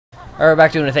we're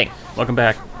back doing a thing. Welcome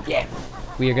back. Yeah.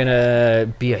 We are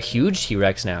gonna be a huge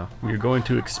T-Rex now. We're going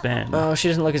to expand. Oh, she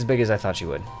doesn't look as big as I thought she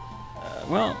would.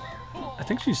 Well, I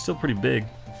think she's still pretty big.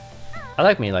 I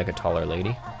like me like a taller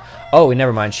lady. Oh,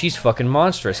 never mind. She's fucking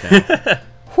monstrous now.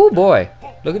 Whoo boy.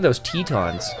 Look at those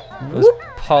Tetons. Those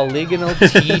polygonal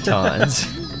Tetons.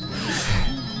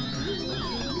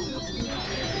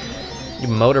 You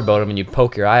motorboat them and you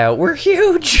poke your eye out. We're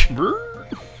huge!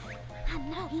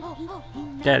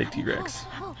 Daddy T-Rex.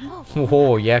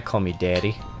 Oh, yeah, call me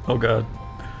daddy. Oh, God.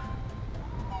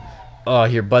 Oh,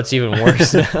 your butt's even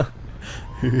worse now.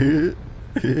 I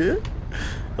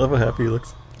love how happy he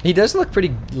looks. He does look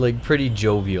pretty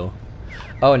jovial.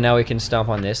 Oh, and now we can stomp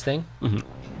on this thing? Mm-hmm.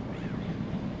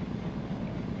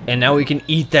 And now we can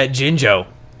eat that Jinjo.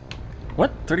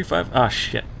 What? 35? Ah,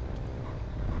 shit.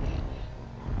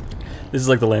 This is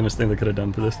like the lamest thing they could have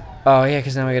done for this. Oh, yeah,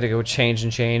 because now we gotta go change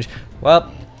and change.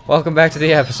 Well, welcome back to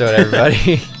the episode,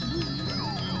 everybody.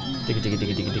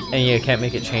 And you can't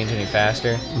make it change any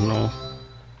faster? No.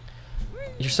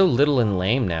 You're so little and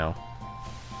lame now.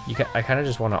 I kind of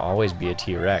just want to always be a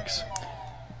T-Rex.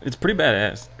 It's pretty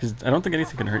badass, because I don't think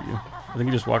anything can hurt you. I think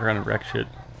you just walk around and wreck shit.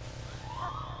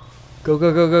 Go,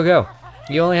 go, go, go, go.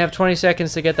 You only have 20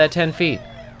 seconds to get that 10 feet.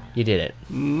 You did it.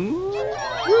 Woo.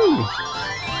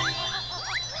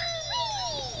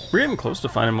 We're getting close to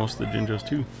finding most of the Jinjos,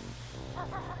 too.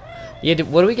 Yeah,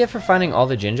 what do we get for finding all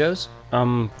the Jinjos?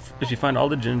 If you find all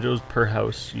the Jinjos per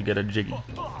house, you get a Jiggy.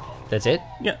 That's it?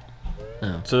 Yeah.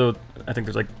 Oh. So, I think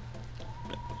there's like,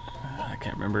 I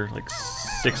can't remember, like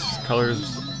 6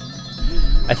 colors.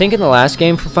 I think in the last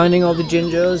game for finding all the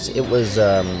Jinjos, it was,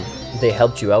 they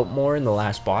helped you out more in the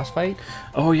last boss fight.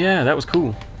 Oh yeah, that was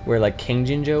cool. Where like King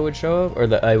Jinjo would show up,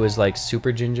 or I was like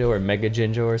Super Jinjo or Mega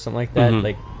Jinjo or something like that.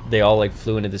 Like they all like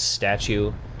flew into this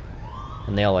statue,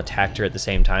 and they all attacked her at the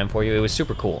same time for you. It was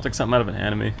super cool. It's like something out of an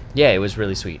anime. Yeah, it was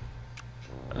really sweet.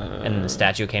 And then the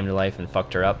statue came to life and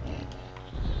fucked her up.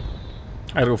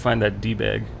 I had to go find that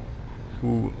D-bag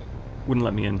who wouldn't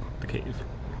let me in the cave.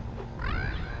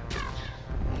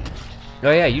 Oh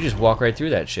yeah, you just walk right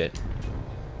through that shit.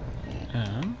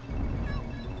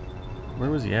 Where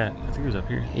was he at? I think he was up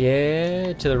here.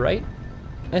 Yeah, to the right,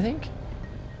 I think.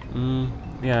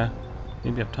 Yeah.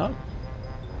 Maybe up top?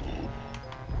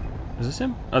 Is this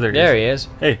him? Oh, there he is. There he is.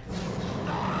 Hey.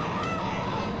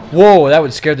 Whoa, that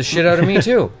would scare the shit out of me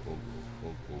too.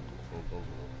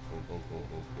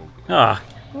 Ah.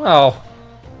 Oh.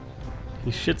 He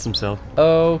shits himself.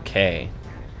 Okay.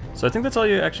 So I think that's all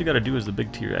you actually got to do is the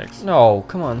big T-Rex. No,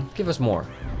 come on, give us more.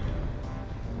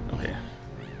 Okay.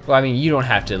 Well, I mean, you don't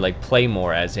have to like play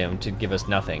more as him to give us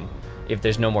nothing. If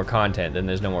there's no more content, then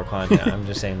there's no more content. I'm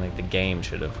just saying, like, the game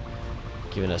should have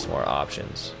given us more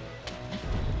options.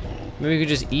 Maybe we could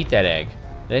just eat that egg.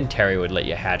 Then Terry would let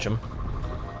you hatch them.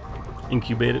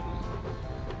 Incubate it.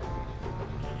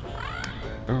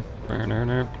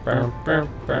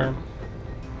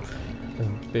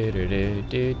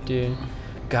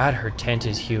 God, her tent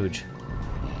is huge.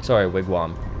 Sorry,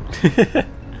 wigwam.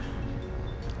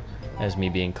 As me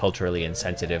being culturally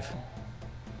insensitive.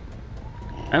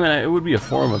 I mean, it would be a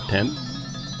form of tent.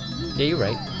 Yeah, you're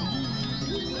right.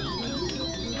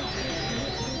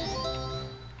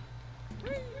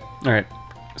 Alright.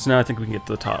 So now I think we can get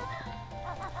to the top.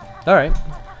 Alright.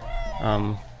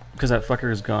 Because that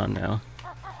fucker is gone now.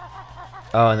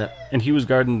 Oh, and he was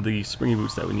guarding the springy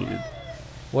boots that we needed.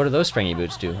 What do those springy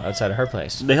boots do outside of her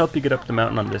place? They help you get up the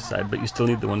mountain on this side, but you still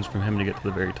need the ones from him to get to the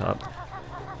very top.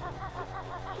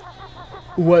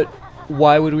 What?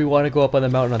 Why would we want to go up on the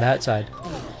mountain on that side?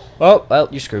 Oh, well,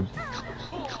 you're screwed.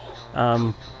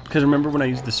 Because remember when I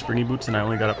used the springy boots and I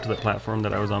only got up to the platform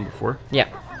that I was on before? Yeah.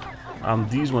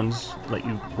 These ones let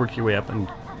you work your way up and...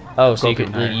 Oh, so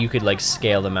you could like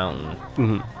scale the mountain.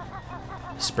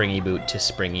 Mm-hmm. Springy boot to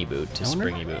springy boot to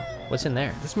springy boot. What's in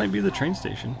there? This might be the train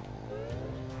station.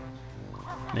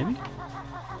 Maybe?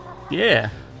 Yeah.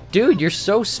 Dude, you're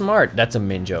so smart. That's a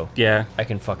Minjo. Yeah. I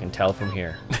can fucking tell from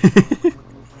here.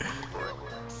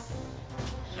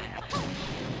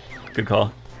 Good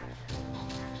call.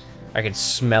 I can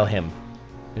smell him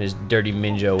in his dirty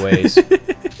Minjo ways.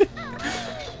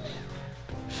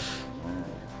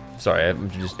 Sorry, I'm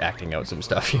just acting out some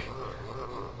stuff here.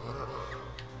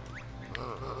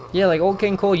 Yeah, like old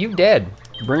King Cole, you dead.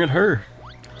 Bring it her.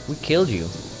 We killed you.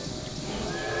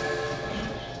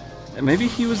 Maybe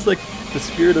he was like the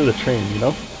spirit of the train, you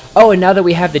know? Oh, and now that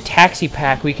we have the taxi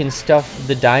pack, we can stuff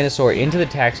the dinosaur into the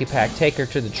taxi pack, take her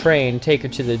to the train, take her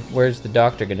to the... Where's the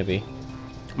doctor gonna be?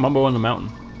 Mumbo on the mountain.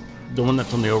 The one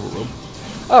that's on the overworld.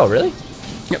 Oh, really?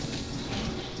 Yep.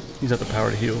 He's got the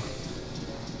power to heal.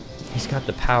 He's got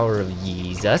the power of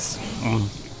Jesus.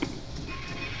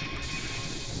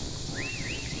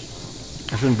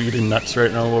 I shouldn't be eating nuts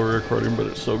right now while we're recording, but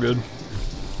it's so good.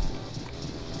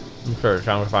 I'm sure it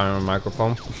sounds fine on the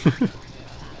microphone.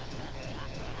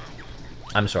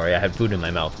 I'm sorry, I had food in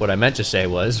my mouth. What I meant to say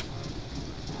was...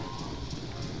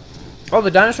 Oh,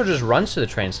 the dinosaur just runs to the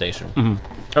train station.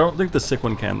 I don't think the sick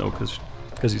one can, though, because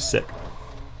he's sick.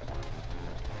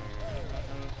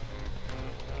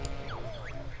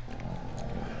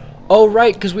 Oh,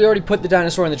 right, because we already put the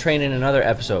dinosaur in the train in another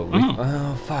episode.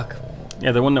 Oh, fuck.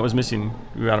 Yeah, the one that was missing,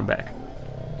 we got him back.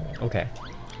 Okay.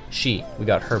 We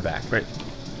got her back. Right.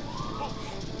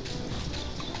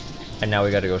 And now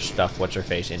we gotta go stuff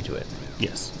what's-her-face into it.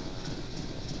 Yes.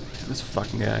 This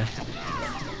fucking guy.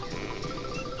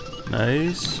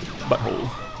 Nice butthole.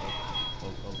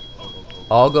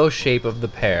 I'll go shape of the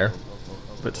pear.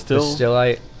 But still...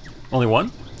 Only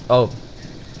one? Oh.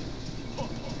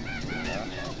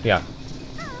 Yeah.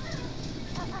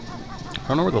 I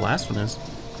don't know where the last one is.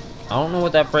 I don't know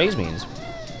what that phrase means.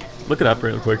 Look it up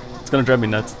real quick. It's gonna drive me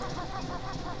nuts.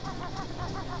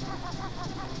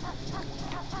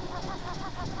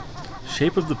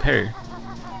 Shape of the pear.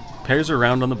 Pears are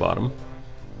round on the bottom.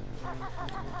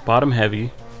 Bottom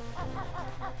heavy.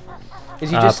 Is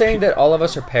he just saying that all of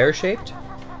us are pear-shaped?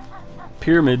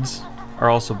 Pyramids are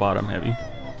also bottom heavy.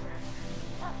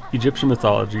 Egyptian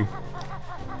mythology.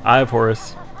 Eye of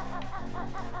Horus.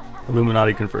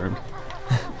 Illuminati confirmed.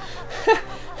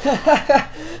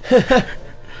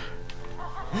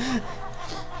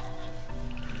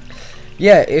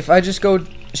 Yeah, if I just go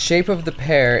shape of the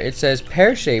pear, it says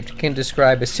pear-shaped can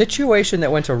describe a situation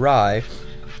that went awry,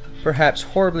 perhaps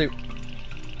horribly...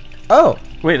 Oh!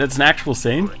 Wait, that's an actual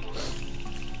saying?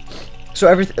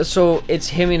 So it's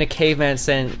him in a caveman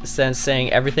sense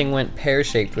saying everything went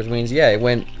pear-shaped, which means, yeah, it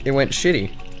went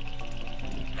shitty.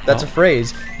 That's a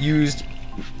phrase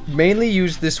mainly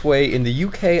used this way in the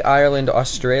UK, Ireland,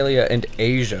 Australia, and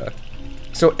Asia.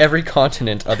 So every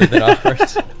continent other than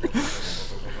ours.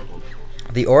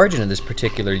 The origin of this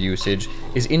particular usage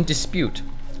is in dispute.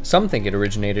 Some think it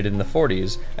originated in the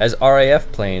 40s, as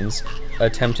RAF planes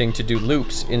attempting to do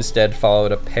loops instead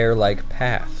followed a pear-like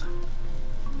path.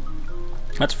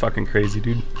 That's fucking crazy,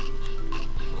 dude.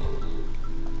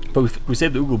 But we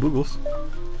saved the Oogle Boogles.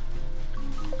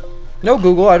 No,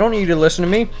 Google, I don't need you to listen to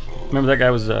me. Remember that guy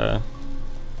was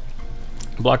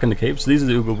blocking the cave? So these are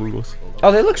the Oogle Boogles.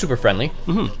 Oh, they look super friendly.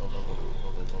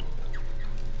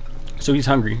 So he's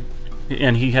hungry.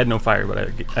 And he had no fire, but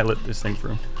I lit this thing for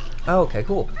him. Oh, okay,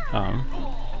 cool. How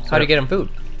do you get him food?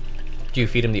 Do you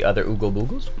feed him the other Oogle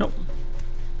Boogles? Nope.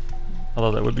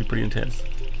 Although that would be pretty intense.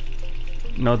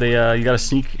 No, you gotta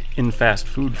sneak in fast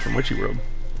food from Witchy World.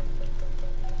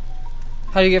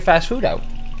 How do you get fast food out?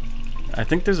 I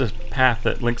think there's a path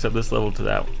that links up this level to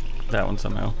that one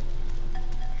somehow.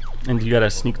 And you gotta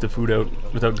sneak the food out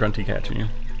without Grunty catching you.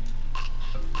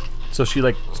 So she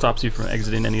like stops you from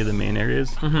exiting any of the main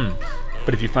areas.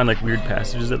 But if you find like weird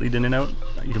passages that lead in and out,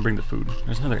 you can bring the food.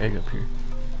 There's another egg up here.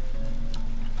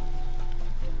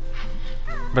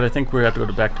 But I think we have to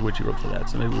go back to Witchy World for that,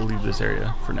 so maybe we'll leave this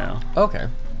area for now. Okay.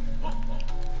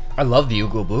 I love the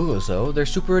Oogle Boogles though. They're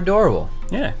super adorable.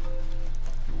 Yeah.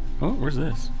 Oh, where's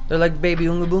this? They're like baby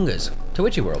Oonga Boongas to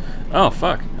Witchy World. Oh,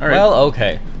 fuck. Alright. Well,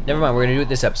 okay. Never mind, we're gonna do it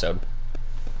this episode.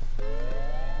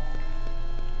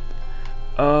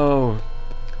 Oh.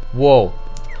 Whoa.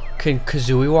 Can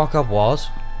Kazooie walk up walls?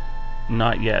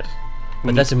 Not yet.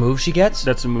 But that's a move she gets?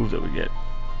 That's a move that we get.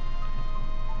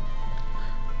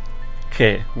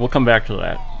 Okay, we'll come back to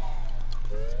that.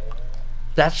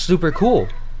 That's super cool.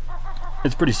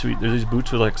 It's pretty sweet. There's these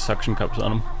boots with like suction cups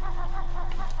on them.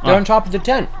 They're on top of the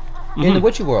tent in the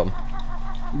Witchy World.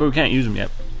 But we can't use them yet.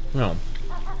 No.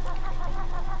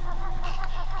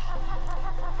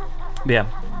 But yeah,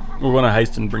 we're going to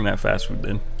heist and bring that fast food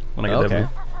in when I get that move.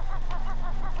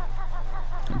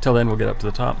 Until then, we'll get up to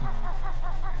the top.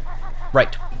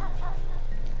 Right.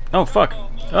 Oh, fuck.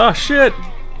 Oh, shit!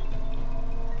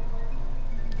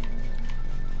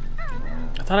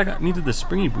 I thought I needed the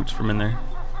springy boots from in there.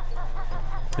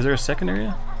 Is there a second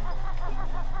area?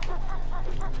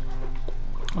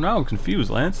 Oh, now I'm confused,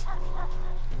 Lance.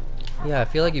 Yeah, I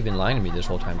feel like you've been lying to me this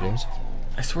whole time, James.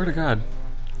 I swear to God.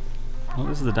 Well,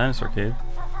 this is the dinosaur cave.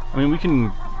 I mean, we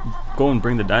can go and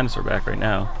bring the dinosaur back right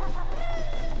now.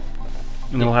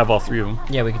 And then we'll have all three of them.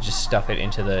 Yeah, we could just stuff it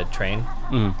into the train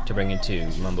to bring it to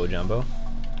Mumbo Jumbo.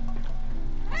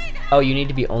 Oh, you need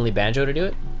to be only Banjo to do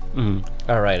it?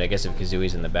 Alright, I guess if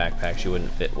Kazooie's in the backpack, she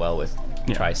wouldn't fit well with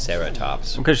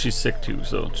Triceratops. Because she's sick too,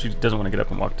 so she doesn't want to get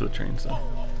up and walk to the train, so.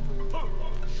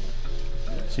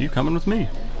 So you coming with me?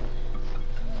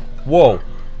 Whoa.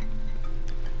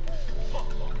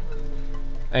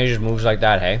 And he just moves like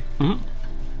that, hey? Mm-hmm.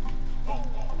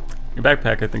 Your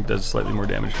backpack, I think, does slightly more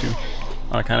damage too.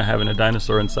 Kind of having a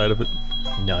dinosaur inside of it.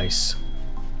 Nice.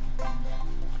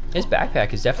 His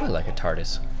backpack is definitely like a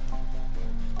TARDIS.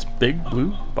 It's big,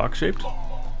 blue, box-shaped.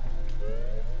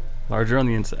 Larger on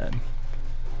the inside.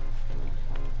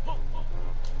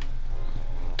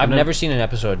 I've never seen an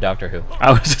episode of Doctor Who.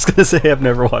 I was just gonna say I've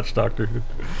never watched Doctor Who.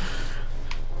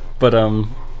 But,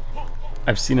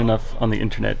 I've seen enough on the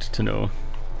internet to know...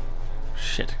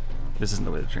 Shit. This isn't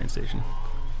the way to the train station.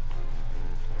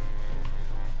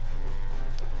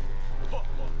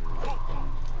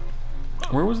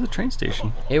 Where was the train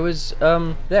station? It was,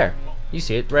 there. You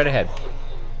see it, right ahead.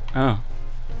 Oh.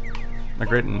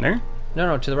 Like right in there?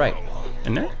 No, to the right.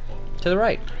 In there? To the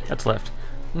right. That's left.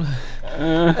 Right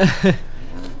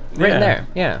in there,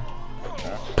 yeah.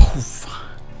 Poof.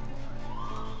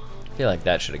 I feel like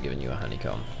that should have given you a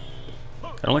honeycomb.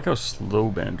 I don't like how slow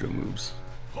Banjo moves.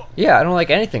 Yeah, I don't like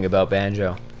anything about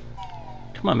Banjo.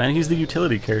 Come on, man. He's the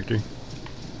utility character.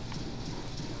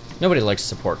 Nobody likes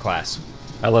support class.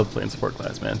 I love playing support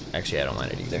class, man. Actually, I don't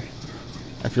mind it either.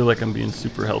 I feel like I'm being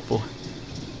super helpful.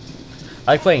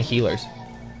 I like playing healers.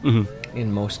 Mm-hmm.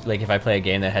 In most, like if I play a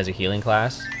game that has a healing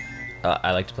class,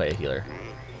 I like to play a healer.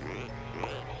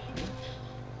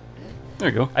 There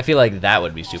you go. I feel like that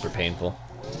would be super painful.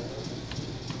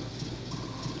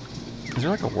 Is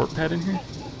there like a warp pad in here?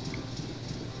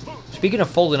 Speaking of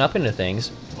folding up into things,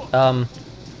 What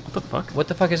the fuck? what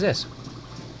the fuck is this?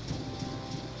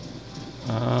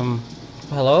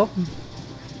 Hello?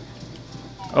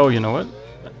 Oh, you know what?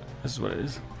 This is what it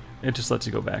is. It just lets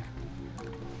you go back.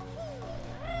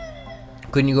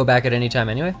 Couldn't you go back at any time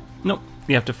anyway? Nope.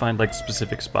 You have to find like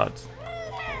specific spots.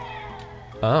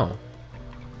 Oh.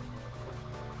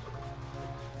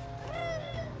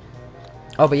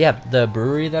 Oh, but yeah, the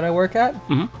brewery that I work at,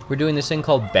 we're doing this thing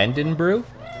called Bend and Brew,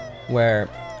 where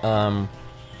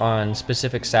on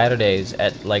specific Saturdays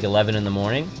at like 11 in the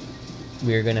morning,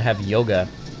 we're gonna have yoga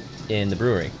in the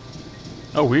brewery.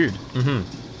 Oh, weird.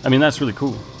 I mean, that's really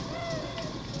cool.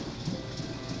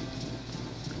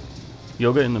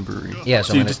 Yoga in the brewery. Yeah,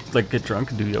 So you just like get drunk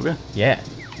and do yoga? Yeah.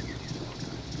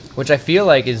 Which I feel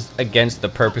like is against the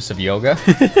purpose of yoga.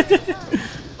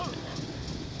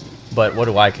 But what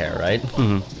do I care, right?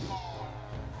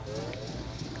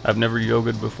 I've never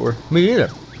yogaed before, Me either.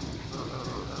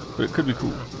 but it could be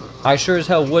cool. I sure as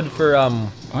hell would for,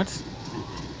 What?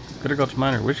 Could have got to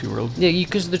Minor Wishy World. yeah,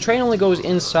 because the train only goes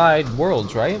inside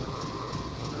worlds, right?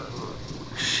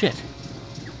 Shit.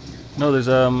 No, there's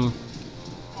an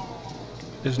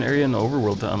area in the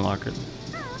overworld to unlock it.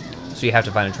 So you have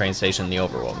to find a train station in the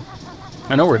overworld.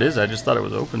 I know where it is. I just thought it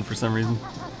was open for some reason.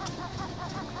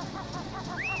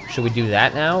 Should we do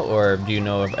that now, or do you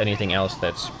know of anything else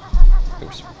that's...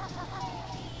 Oops.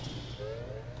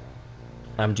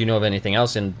 Do you know of anything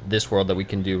else in this world that we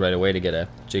can do right away to get a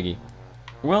Jiggy?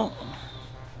 Well,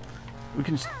 we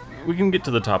can get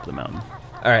to the top of the mountain.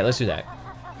 All right, let's do that.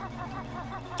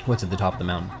 What's at the top of the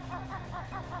mountain?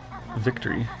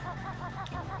 Victory.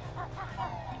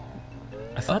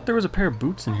 I thought there was a pair of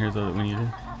boots in here though that we needed.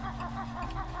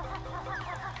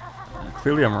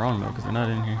 Clearly I'm wrong though, because they're not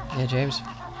in here. Yeah, James.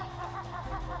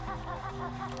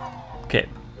 Okay.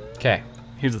 Okay.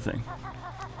 Here's the thing.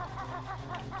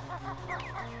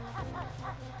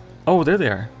 Oh, there they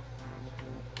are.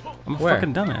 I'm a Where?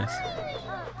 fucking dumbass.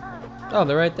 Oh,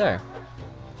 they're right there.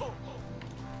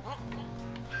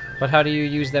 But how do you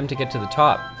use them to get to the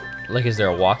top? Like, is there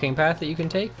a walking path that you can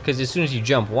take? Because as soon as you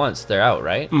jump once, they're out,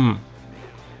 right? Oh.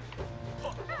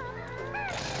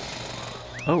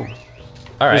 All There's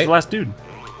right. the last dude.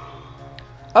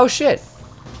 Oh, shit.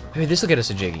 Maybe this will get us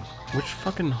a Jiggy. Which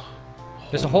fucking...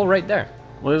 There's a hole right there.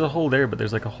 Well, there's a hole there, but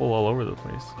there's like a hole all over the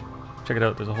place. Check it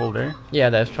out. There's a hole there, Yeah,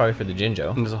 that's probably for the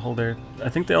Jinjo. and there's a hole there. I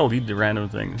think they all lead to random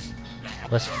things.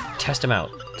 Let's test them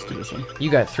out. Let's do this one. You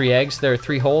got 3 eggs. There are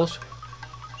 3 holes.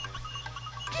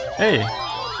 Hey,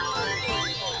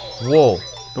 Whoa.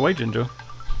 the white Jinjo.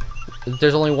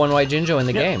 There's only one white Jinjo in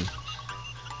the Yeah. game.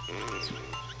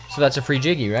 So that's a free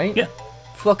Jiggy, right? Yeah.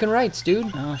 Fucking rights, dude.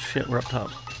 Oh shit, we're up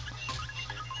top.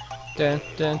 Dun,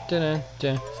 dun, dun,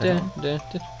 dun, dun, dun,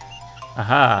 dun.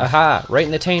 Aha. Aha, right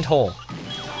in the taint hole.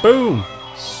 Boom.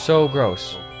 So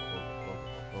gross.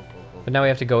 But now we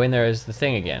have to go in there as the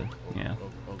thing again. Yeah.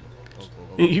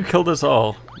 You killed us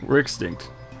all. We're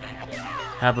extinct.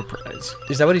 Have a prize.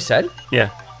 Is that what he said? Yeah.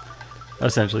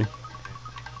 Essentially.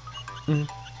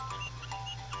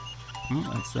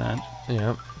 That's that.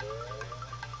 Yeah.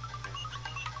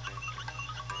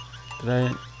 Did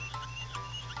I...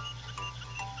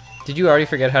 Did you already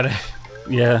forget how to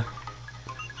Yeah.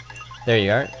 There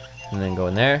you are. And then go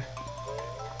in there.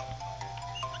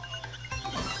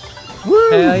 Woo!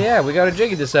 Hell yeah, we got a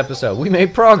jiggy this episode. We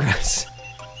made progress.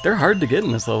 They're hard to get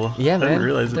in this level. Yeah, I man. didn't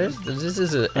realize it. This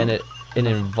is an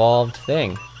involved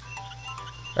thing.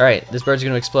 Alright, this bird's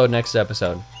gonna explode next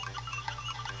episode.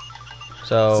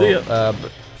 So, see ya.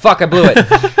 Fuck, I blew it.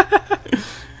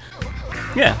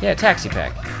 Yeah. Yeah, taxi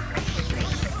pack.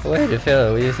 Way to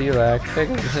fill with you like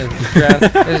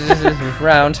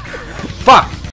round. Fuck!